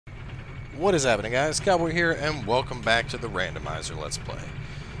What is happening, guys? Cowboy here, and welcome back to the Randomizer Let's Play.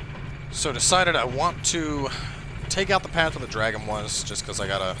 So decided I want to take out the path where the dragon was, just because I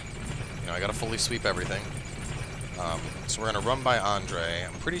gotta fully sweep everything. So we're gonna run by Andre.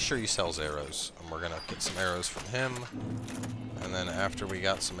 I'm pretty sure he sells arrows, and we're gonna get some arrows from him. And then after we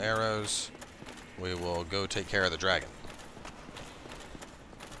got some arrows, we will go take care of the dragon.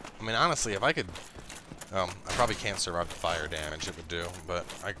 I mean, honestly, if I could... I probably can't survive the fire damage it would do, but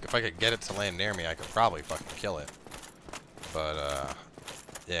if I could get it to land near me, I could probably fucking kill it. But,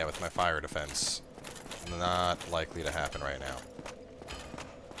 yeah, with my fire defense, not likely to happen right now.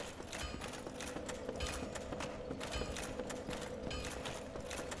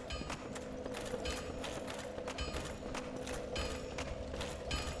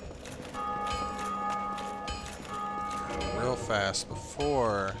 Real fast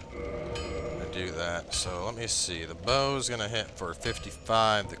before do that. So let me see. The bow's gonna hit for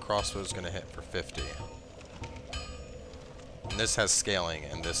 55. The crossbow's gonna hit for 50. And this has scaling,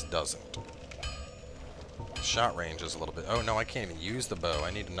 and this doesn't. Shot range is a little bit. Oh no, I can't even use the bow.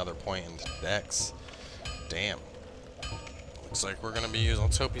 I need another point in dex. Damn. Looks like we're gonna be using.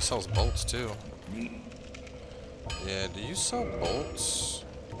 Let's hope he sells bolts too. Yeah. Do you sell bolts?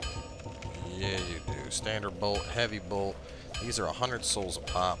 Yeah, you do. Standard bolt, heavy bolt. These are 100 souls a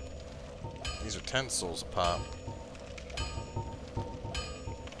pop. These are 10 souls a pop.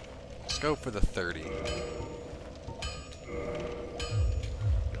 Let's go for the 30.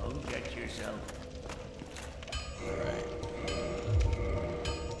 Go get yourself. Alright.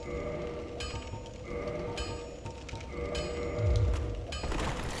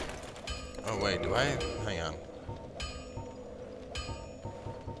 Oh wait, do I? Hang on.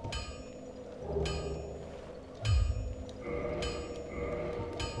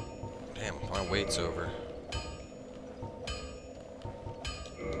 My weight's over.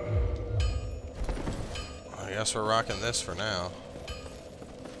 I guess we're rocking this for now.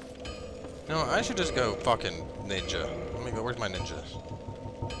 No, I should just go fucking ninja. Let me go. Where's my ninja?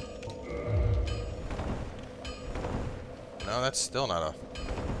 No, that's still not a...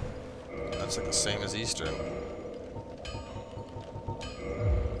 That's like the same as Eastern.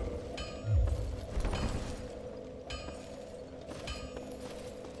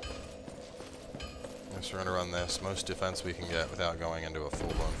 We're going to run this. Most defense we can get without going into a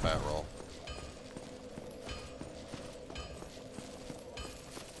full-blown fat roll.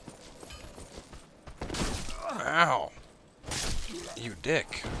 Ow! You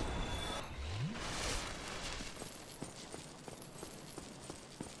dick.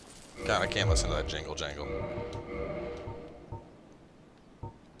 God, I can't listen to that jingle jangle.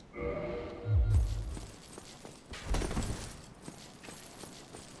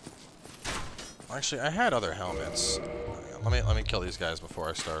 Actually, I had other helmets. Let me kill these guys before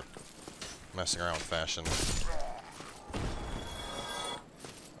I start messing around with fashion.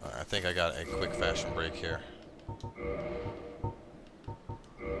 I think I got a quick fashion break here.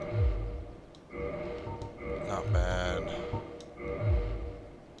 Not bad.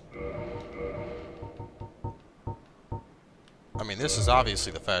 I mean, this is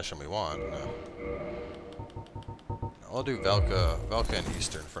obviously the fashion we want. I'll do Velka and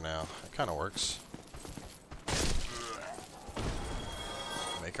Eastern for now. It kind of works.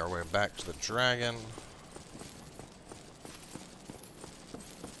 Make our way back to the dragon.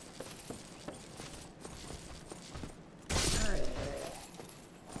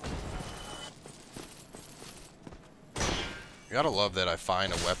 You gotta love that I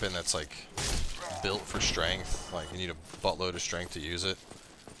find a weapon that's like built for strength. Like you need a buttload of strength to use it.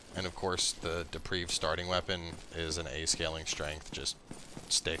 And of course, the depraved starting weapon is an A scaling strength, just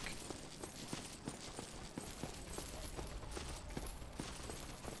stick.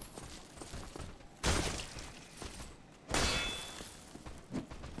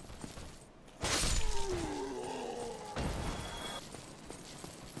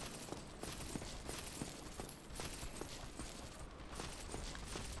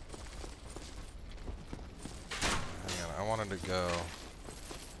 Hang on, I wanted to go...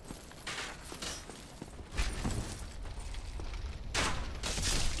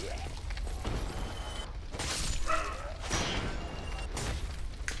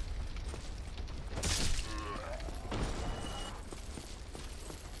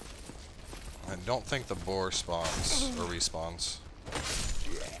 I don't think the boar spawns or respawns.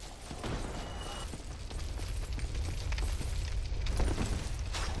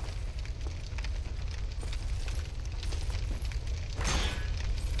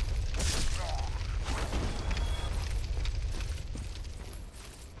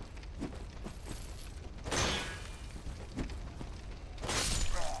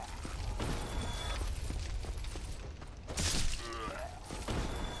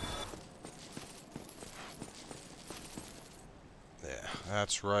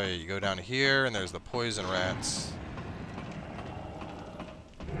 That's right. You go down here, and there's the poison rats.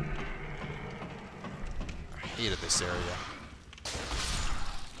 I hated this area.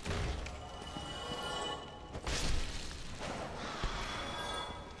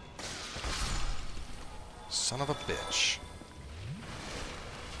 Son of a bitch.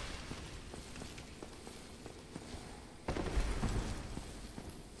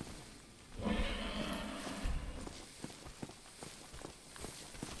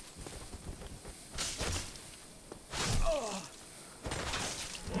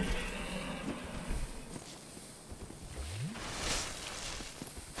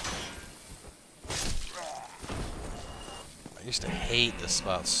 I used to hate this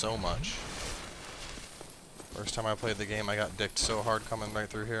spot so much. First time I played the game, I got dicked so hard coming right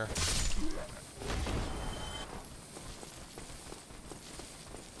through here.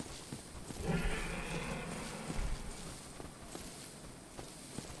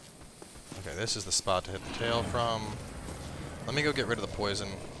 Okay, this is the spot to hit the tail from. Let me go get rid of the poison.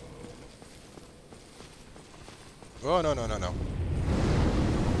 Oh, no, no, no, no.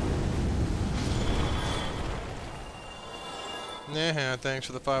 Yeah, thanks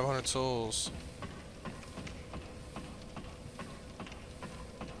for the 500 souls.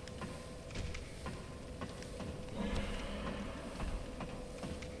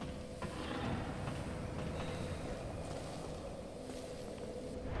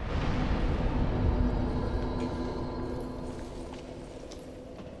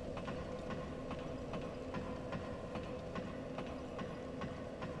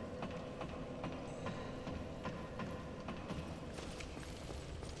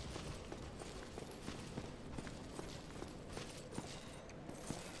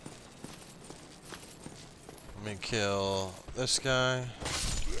 Let me kill this guy.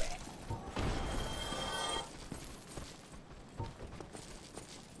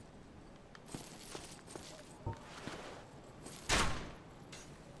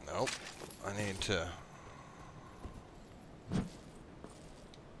 Nope. I need to... No,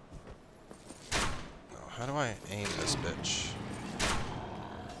 how do I aim this bitch?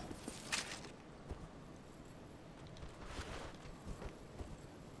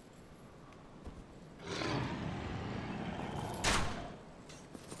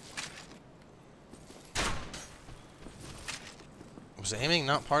 Was aiming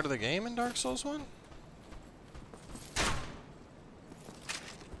not part of the game in Dark Souls 1?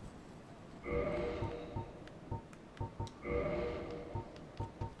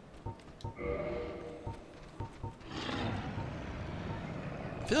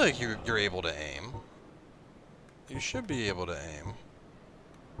 I feel like you're able to aim. You should be able to aim.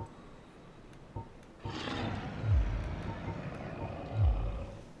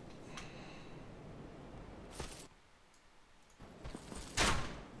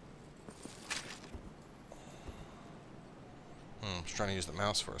 I was trying to use the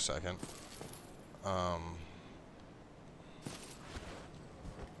mouse for a second.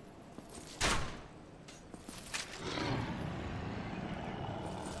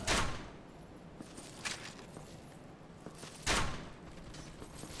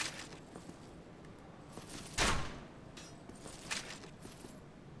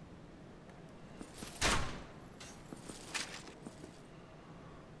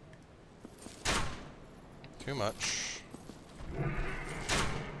 Too much.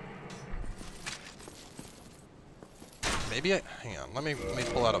 Maybe I... Hang on, let me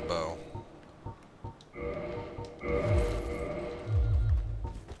pull out a bow.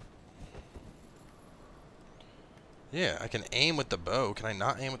 Yeah, I can aim with the bow. Can I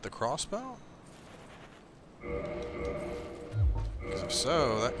not aim with the crossbow? Because if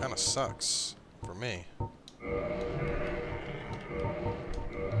so, that kind of sucks for me.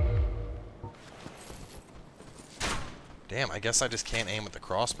 Damn, I guess I just can't aim with the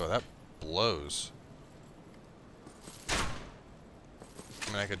crossbow. That blows.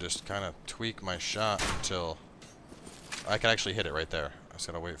 I mean, I could just kind of tweak my shot until... I can actually hit it right there. I just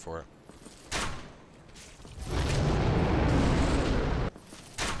gotta wait for it.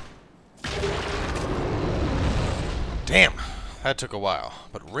 Damn! That took a while.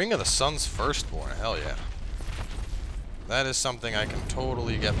 But Ring of the Sun's Firstborn, hell yeah. That is something I can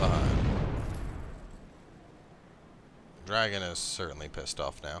totally get behind. Dragon is certainly pissed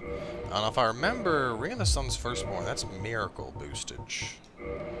off now. I don't know if I remember, Ring of the Sun's Firstborn, that's miracle boostage.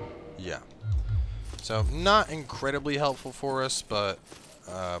 Yeah. So, not incredibly helpful for us, but,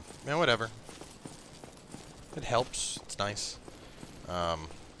 you know, whatever. It helps. It's nice.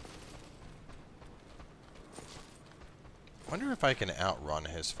 Wonder if I can outrun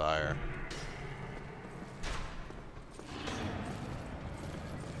his fire.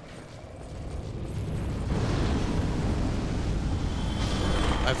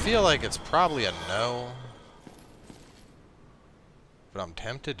 I feel like it's probably a no. But I'm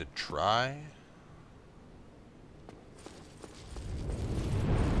tempted to try.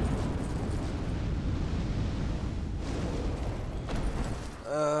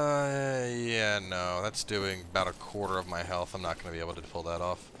 Yeah, no. That's doing about a quarter of my health. I'm not going to be able to pull that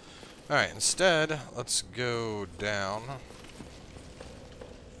off. Alright, instead, let's go down.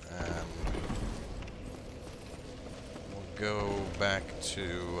 And we'll go back to,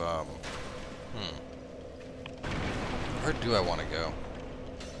 where do I want to go?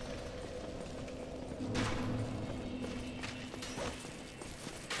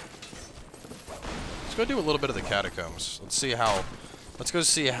 Let's go do a little bit of the Catacombs. Let's go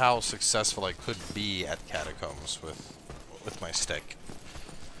see how successful I could be at Catacombs with my stick.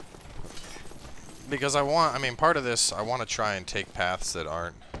 Because I mean, part of this, I want to try and take paths that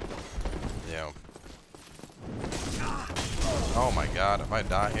aren't, you know... Oh my god, if I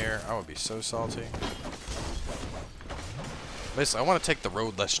die here, I would be so salty. Basically, I want to take the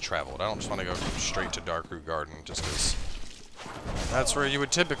road less traveled. I don't just want to go straight to Darkroot Garden, just because that's where you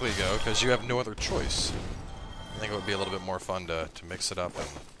would typically go, because you have no other choice. I think it would be a little bit more fun to mix it up and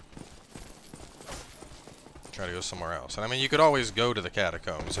try to go somewhere else. And I mean, you could always go to the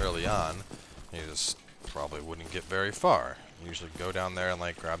Catacombs early on. You just probably wouldn't get very far. You usually go down there and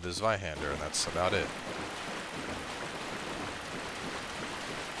like grab this Zweihander, and that's about it.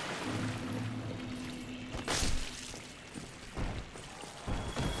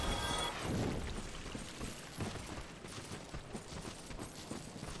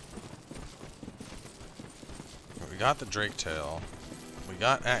 We got the Drake Tail. We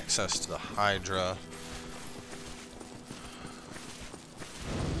got access to the Hydra.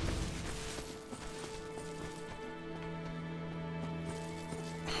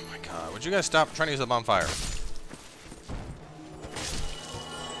 Oh my god, would you guys stop trying to use the bonfire?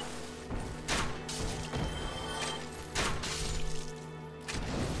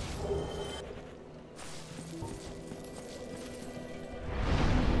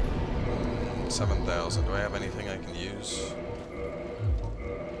 Do I have anything I can use?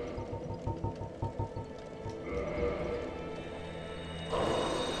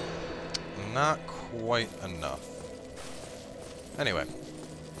 Not quite enough. Anyway,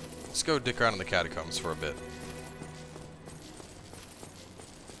 let's go dick around in the Catacombs for a bit.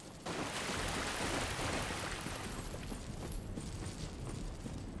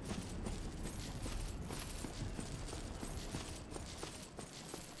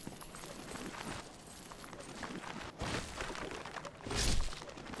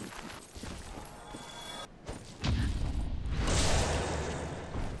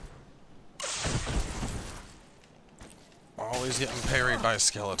 Always getting parried by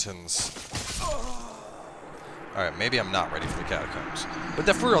skeletons. Alright, maybe I'm not ready for the Catacombs.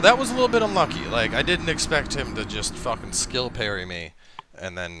 But for real, that was a little bit unlucky. Like, I didn't expect him to just fucking skill parry me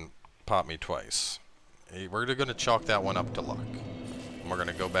and then pop me twice. We're gonna chalk that one up to luck. And we're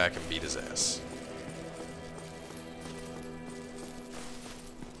gonna go back and beat his ass.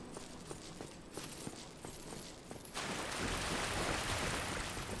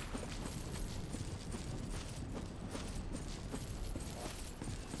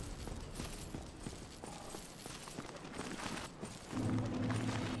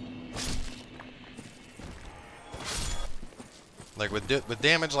 Like, with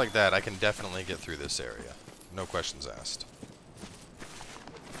damage like that, I can definitely get through this area. No questions asked.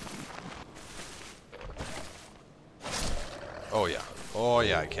 Oh yeah. Oh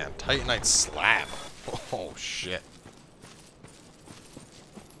yeah, I can. Titanite slab. Oh shit.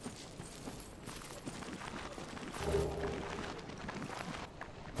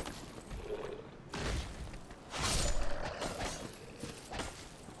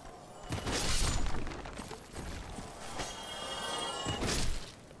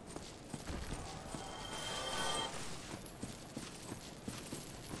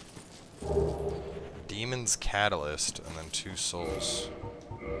 Demon's Catalyst, and then 2 souls.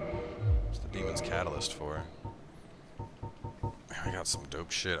 What's the Demon's Catalyst for? I got some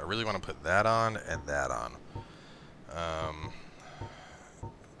dope shit. I really want to put that on and that on.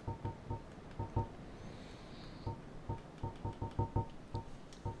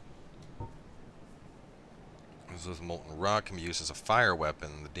 This is Molten Rock, can be used as a fire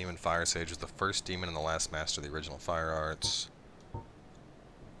weapon. The Demon Fire Sage is the first demon and the last master of the original fire arts.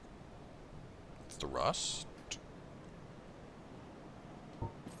 The rust?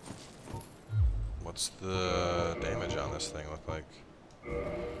 What's the damage on this thing look like?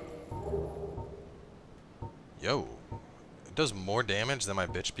 Yo, it does more damage than my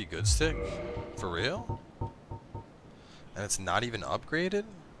bitch be good stick? For real? And it's not even upgraded?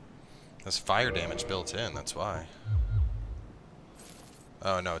 There's fire damage built in, that's why.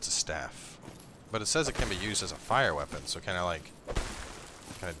 Oh no, it's a staff. But it says it can be used as a fire weapon, so can I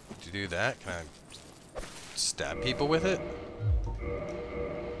do that? Can I stab people with it?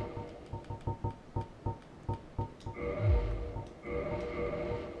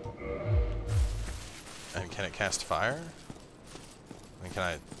 And can it cast fire? And can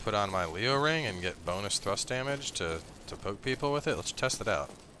I put on my Leo ring and get bonus thrust damage to poke people with it? Let's test it out.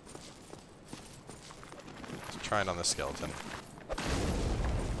 Let's try it on this skeleton.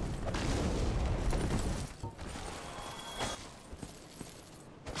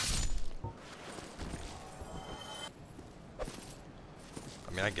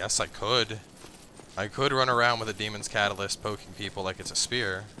 I mean, I guess I could. I could run around with a Demon's Catalyst poking people like it's a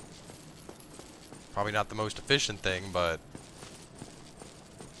spear. Probably not the most efficient thing, but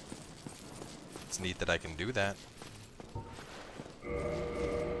it's neat that I can do that.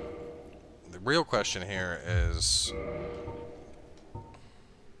 The real question here is,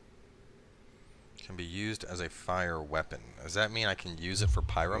 can be used as a fire weapon. Does that mean I can use it for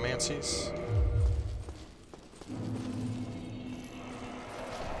pyromancies?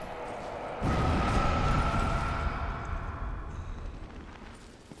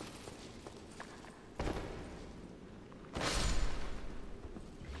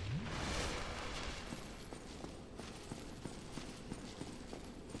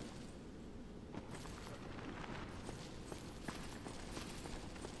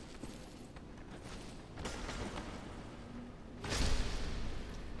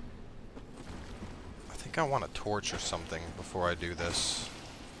 I think I want a torch or something before I do this.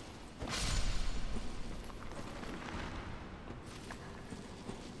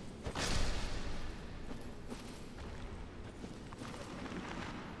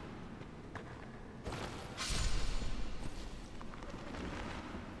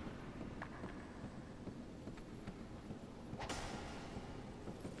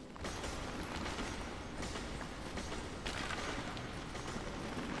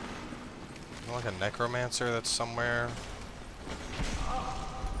 Like a necromancer that's somewhere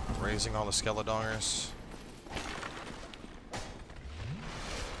raising all the skeledongers.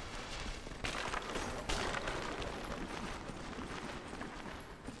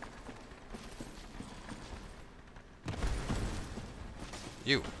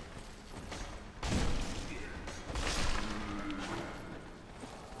 You.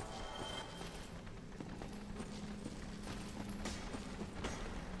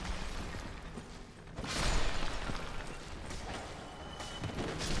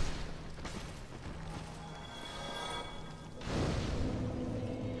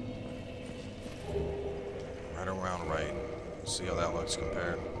 Around right. See how that looks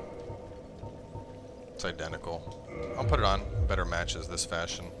compared. It's identical. I'll put it on. Better matches this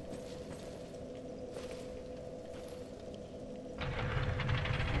fashion.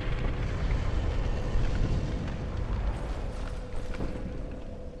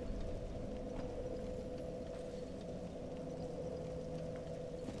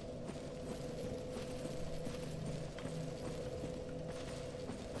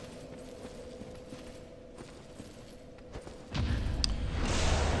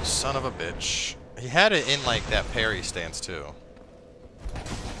 Son of a bitch. He had it in like that parry stance too.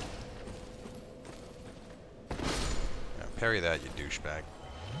 Yeah, parry that, you douchebag.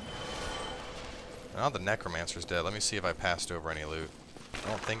 Now the necromancer's dead. Let me see if I passed over any loot. I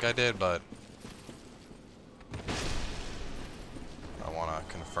don't think I did, but I want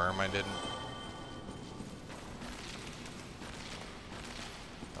to confirm I didn't.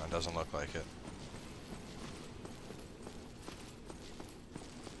 No, it doesn't look like it.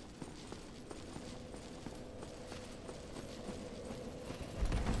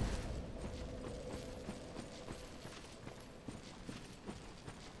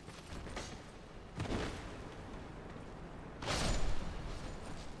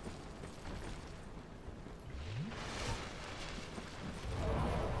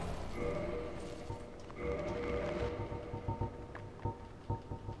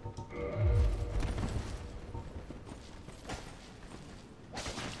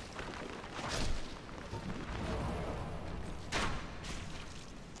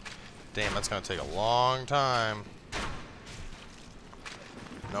 Damn, that's gonna take a long time.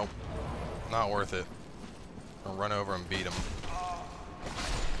 Nope. Not worth it. I'll run over and beat him.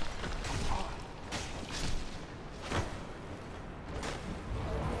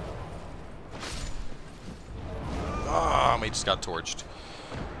 Ah, he just got torched.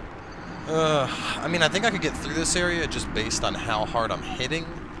 I mean, I think I could get through this area just based on how hard I'm hitting,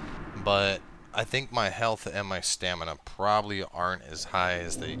 but I think my health and my stamina probably aren't as high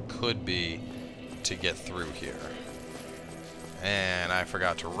as they could be to get through here. And I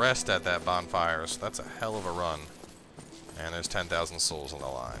forgot to rest at that bonfire, so that's a hell of a run. And there's 10,000 souls on the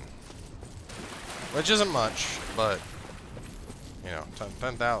line. Which isn't much, but, you know,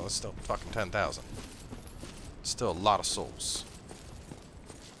 10,000 is still fucking 10,000. Still a lot of souls.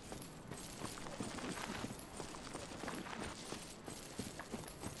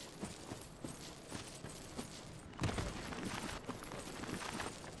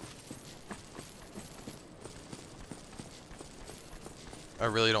 I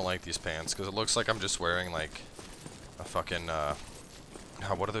really don't like these pants, because it looks like I'm just wearing, like, a fucking,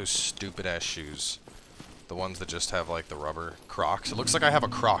 what are those stupid-ass shoes? The ones that just have, like, the rubber Crocs. It looks like I have a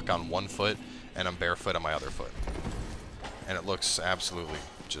Croc on one foot, and I'm barefoot on my other foot. And it looks absolutely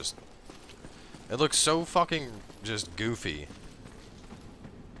just... It looks so fucking just goofy.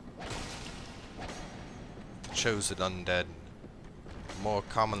 The Chosen Undead, more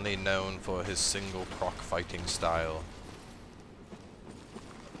commonly known for his single proc fighting style.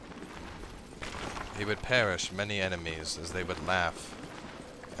 He would perish many enemies as they would laugh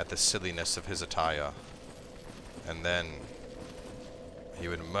at the silliness of his attire. And then he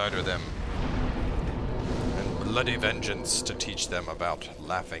would murder them in bloody vengeance to teach them about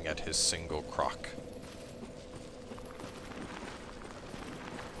laughing at his single croc.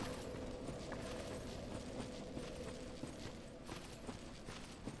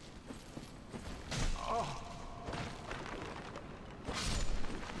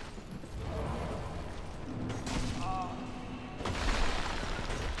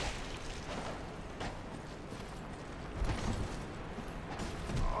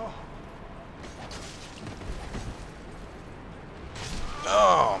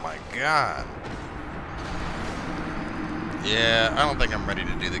 Oh my god. Yeah, I don't think I'm ready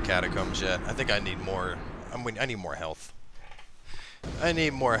to do the Catacombs yet. I think I need more... I need more health. I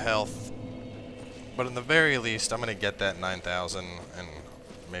need more health. But in the very least, I'm gonna get that 9,000 and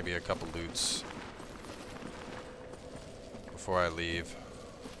maybe a couple loots before I leave.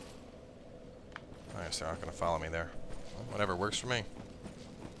 I guess they're not gonna follow me there. Well, whatever works for me.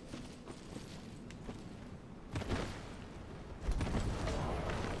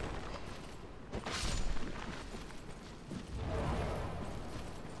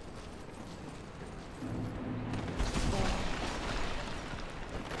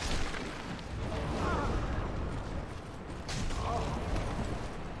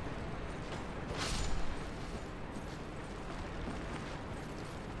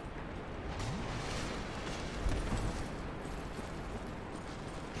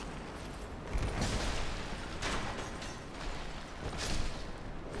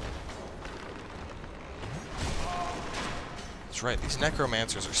 That's right, these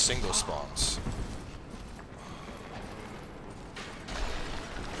necromancers are single spawns.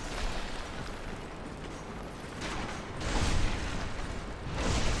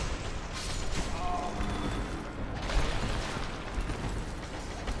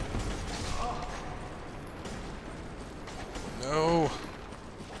 No.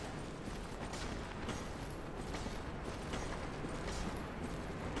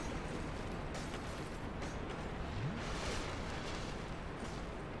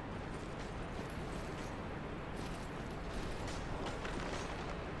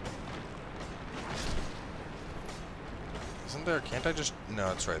 Isn't there, can't I just, no,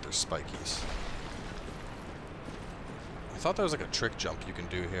 that's right, there's spikies. I thought there was like a trick jump you can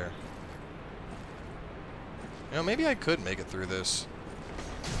do here. You know, maybe I could make it through this.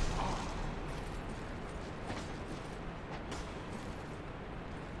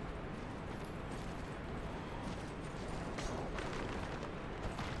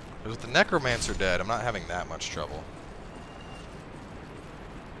 But with the necromancer dead, I'm not having that much trouble.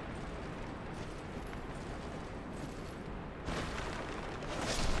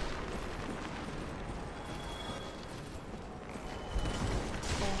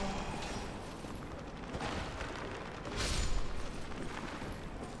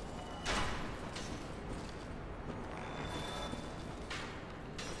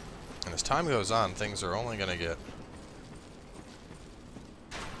 And as time goes on, things are only going to get...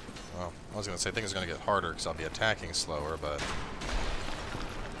 Well, I was going to say things are going to get harder because I'll be attacking slower, but...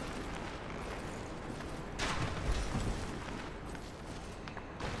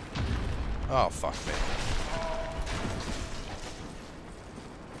 Oh, fuck me.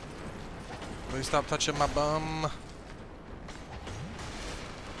 Please stop touching my bum. I'm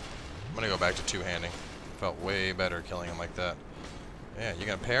going to go back to two-handing. Felt way better killing him like that. Yeah, you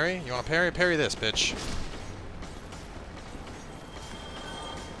gonna parry? You wanna parry? Parry this, bitch.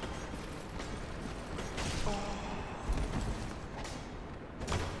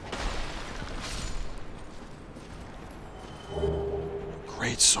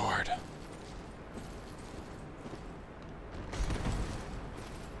 Greatsword.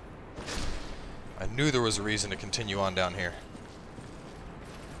 I knew there was a reason to continue on down here.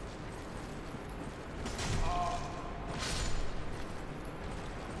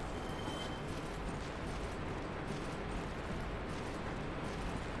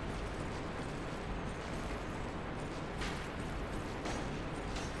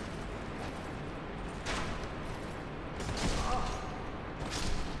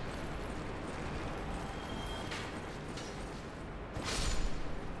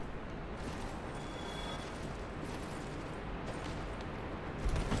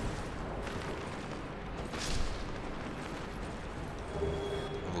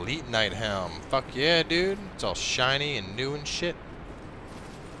 Elite Night Helm. Fuck yeah, dude. It's all shiny and new and shit.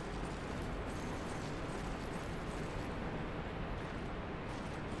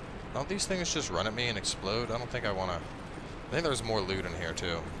 Don't these things just run at me and explode? I don't think I want to... I think there's more loot in here,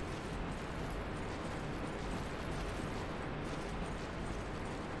 too.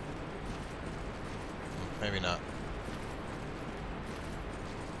 Maybe not.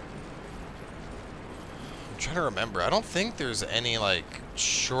 I'm trying to remember. I don't think there's any, like,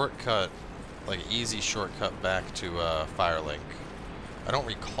 shortcut, like, easy shortcut back to Firelink. I don't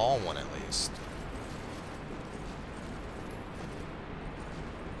recall one, at least.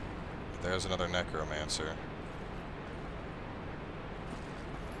 There's another necromancer.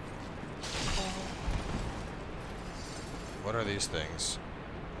 What are these things?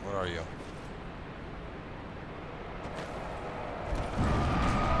 What are you?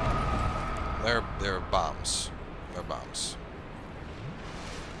 They're bombs. They're bombs.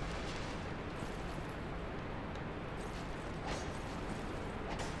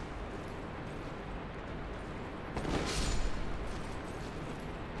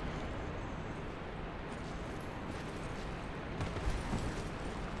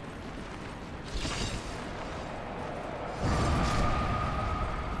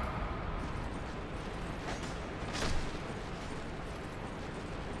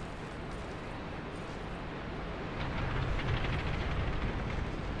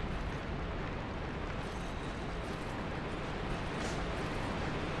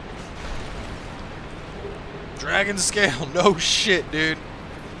 Dragon scale, no shit, dude.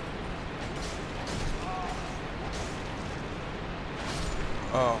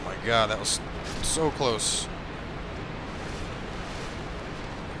 Oh my god, that was so close.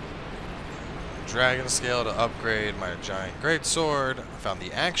 Dragon scale to upgrade my giant greatsword. I found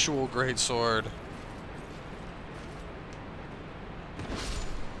the actual greatsword.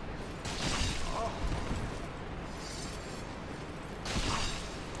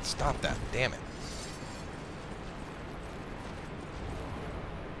 Stop that, damn it.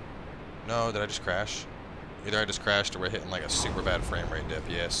 No, did I just crash? Either I just crashed or we're hitting like a super bad frame rate dip.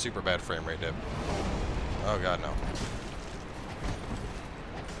 Yeah, super bad frame rate dip. Oh god, no.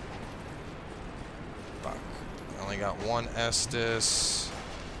 Fuck. I only got one Estus.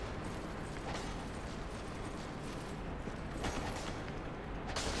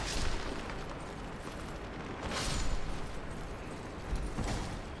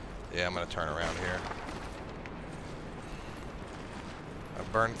 Yeah, I'm gonna turn around here.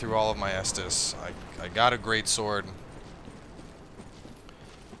 Burned through all of my Estus. I got a greatsword.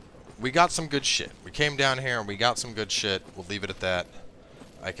 We got some good shit. We came down here and we got some good shit. We'll leave it at that.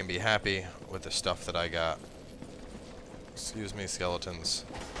 I can be happy with the stuff that I got. Excuse me, skeletons.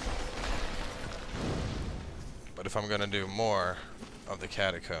 But if I'm gonna do more of the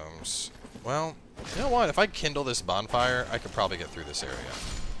catacombs, well, you know what? If I kindle this bonfire, I could probably get through this area.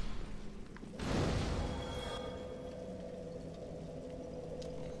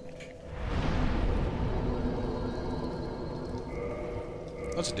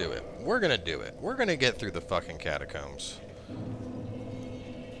 Let's do it. We're gonna do it. We're gonna get through the fucking catacombs.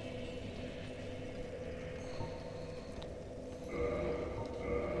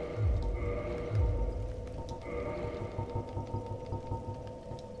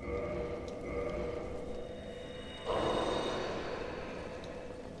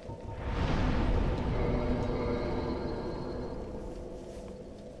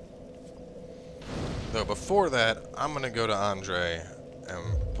 Though before that, I'm gonna go to Andre.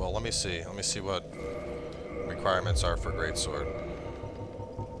 Well, let me see. Let me see what requirements are for greatsword.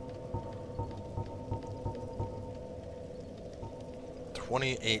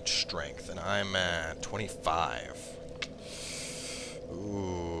 "28 strength, and I'm at 25.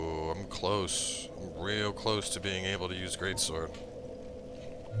 Ooh, I'm close. I'm real close to being able to use greatsword.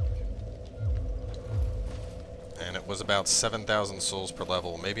 And it was about 7,000 souls per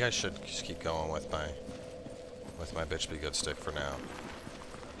level. Maybe I should just keep going with my bitch be good stick for now.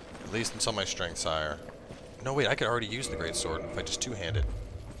 At least until my strength's higher. No, wait, I could already use the greatsword if I just two-handed.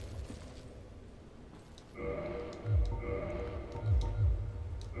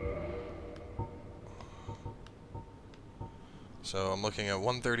 So I'm looking at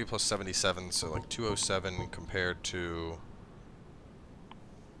 130 plus 77, so like 207 compared to...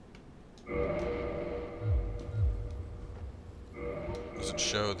 Does it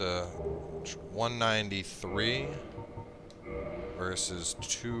show the 193 versus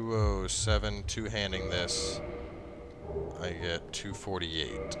 207, two-handing this, I get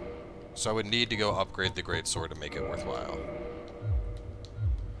 248. So I would need to go upgrade the greatsword to make it worthwhile.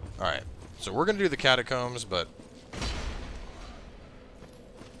 Alright, so we're going to do the Catacombs, but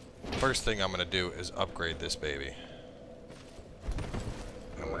first thing I'm going to do is upgrade this baby.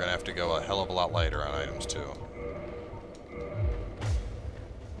 And we're going to have to go a hell of a lot lighter on items too.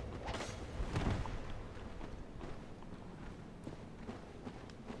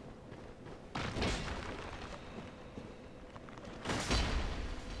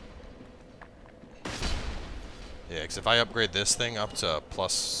 Yeah, because if I upgrade this thing up to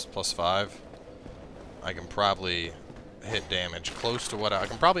plus 5, I can probably hit damage close to what I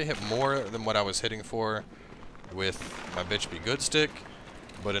can probably hit more than what I was hitting for with my bitch be good stick,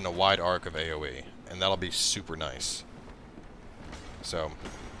 but in a wide arc of AoE, and that'll be super nice. So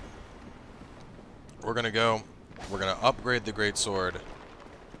we're gonna upgrade the greatsword,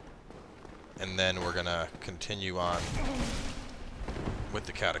 and then we're gonna continue on with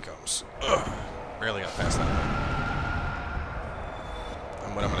the Catacombs. Ugh, barely got past that one.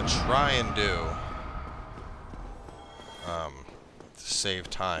 And what I'm gonna try and do to save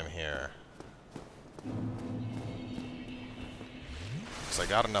time here, because I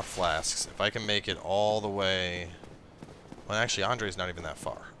got enough flasks. If I can make it all the way... Well, actually, Andre's not even that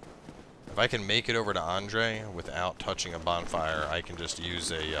far. If I can make it over to Andre without touching a bonfire, I can just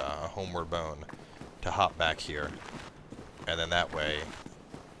use a homeward bone to hop back here. And then that way,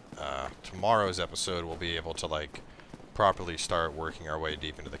 tomorrow's episode, we'll be able to, like, properly start working our way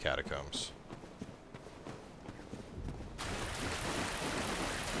deep into the Catacombs.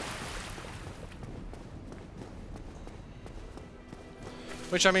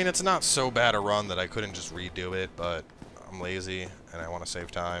 Which, I mean, it's not so bad a run that I couldn't just redo it, but I'm lazy and I want to save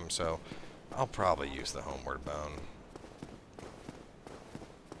time, so I'll probably use the homeward bone.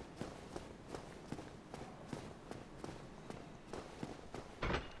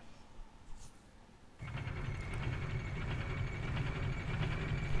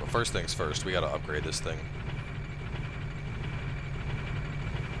 But first things first, we gotta upgrade this thing.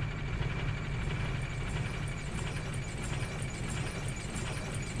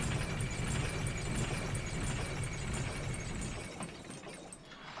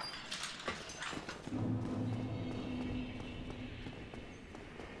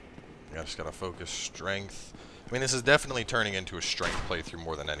 I just gotta focus strength. I mean, this is definitely turning into a strength playthrough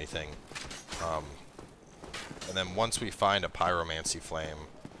more than anything. And then once we find a pyromancy flame,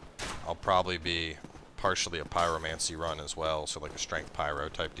 I'll probably be partially a pyromancy run as well, so like a strength pyro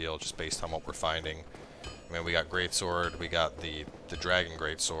type deal, just based on what we're finding. I mean, we got greatsword, we got the dragon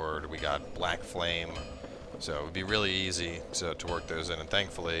greatsword, we got black flame, so it would be really easy to work those in. And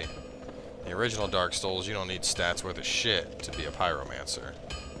thankfully, in the original Dark Souls, you don't need stats worth of shit to be a pyromancer.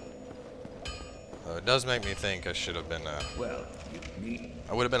 It does make me think I should have been, Well,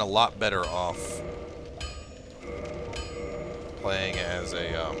 I would have been a lot better off playing as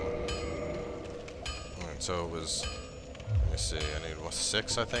a, so it was, let me see, I need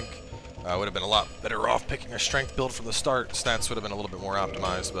 6, I think. I would have been a lot better off picking a strength build from the start. Stats would have been a little bit more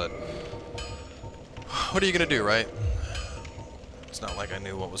optimized, but what are you going to do, right? It's not like I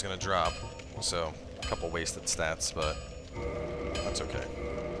knew what was going to drop, so a couple wasted stats, but that's okay.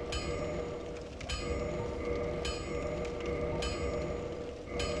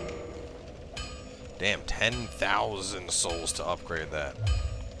 Damn, 10,000 souls to upgrade that.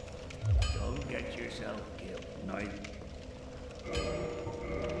 don't get yourself killed. Night.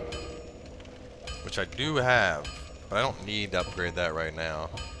 Which I do have, but I don't need to upgrade that right now.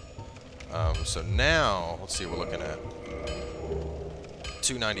 So now, let's see what we're looking at.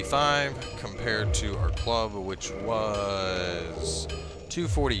 295 compared to our club, which was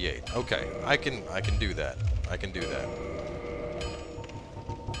 248. Okay, I can do that. I can do that.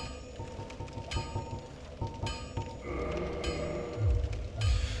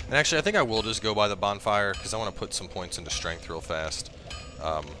 And actually, I think I will just go by the bonfire, because I want to put some points into strength real fast,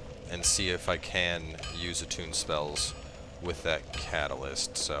 and see if I can use attune spells with that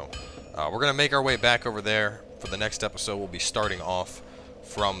catalyst. So, we're going to make our way back over there. For the next episode, we'll be starting off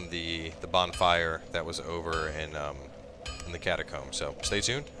from the bonfire that was over in in the Catacombs. So stay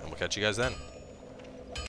tuned, and we'll catch you guys then.